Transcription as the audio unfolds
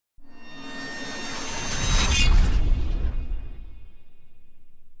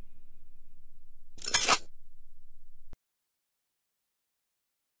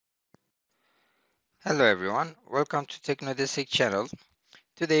Hello everyone, welcome to TeknoDestek channel.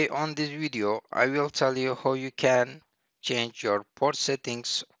 Today on this video, I will tell you how you can change your port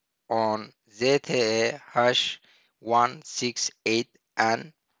settings on ZTE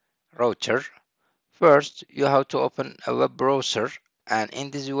H168N router. First, you have to open a web browser, and in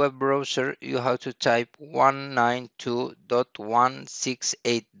this web browser, you have to type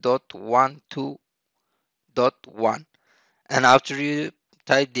 192.168.12.1. And after you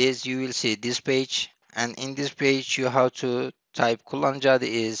type this, you will see this page, and in this page you have to type kullanıcı adı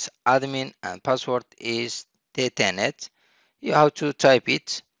is admin and password is ttnet. You have to type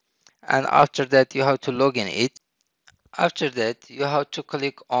it, and after that you have to log in it. After that you have to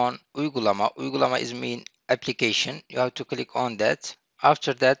click on uygulama is mean application. You have to click on that.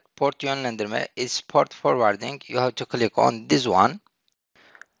 After that, port yönlendirme is port forwarding. You have to click on this one.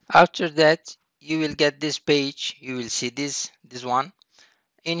 After that, you will get this page. You will see this one.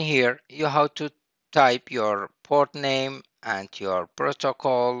 In here, you have to type your port name and your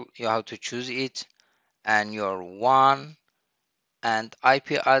protocol. You have to choose it, and your WAN and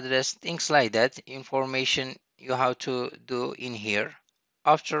IP address, things like that. Information you have to do in here.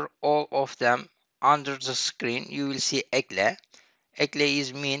 After all of them, under the screen, you will see ekle. Ekle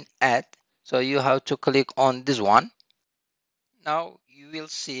is mean add. So you have to click on this one. Now you will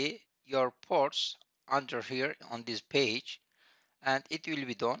see your ports under here on this page, and it will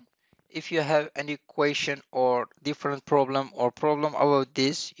be done. If you have any question or different problem about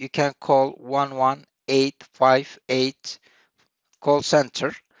this, you can call 11858 call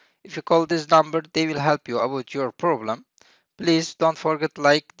center. If you call this number, they will help you about your problem. Please don't forget to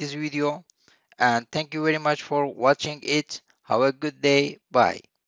like this video, and thank you very much for watching it. Have a good day. Bye.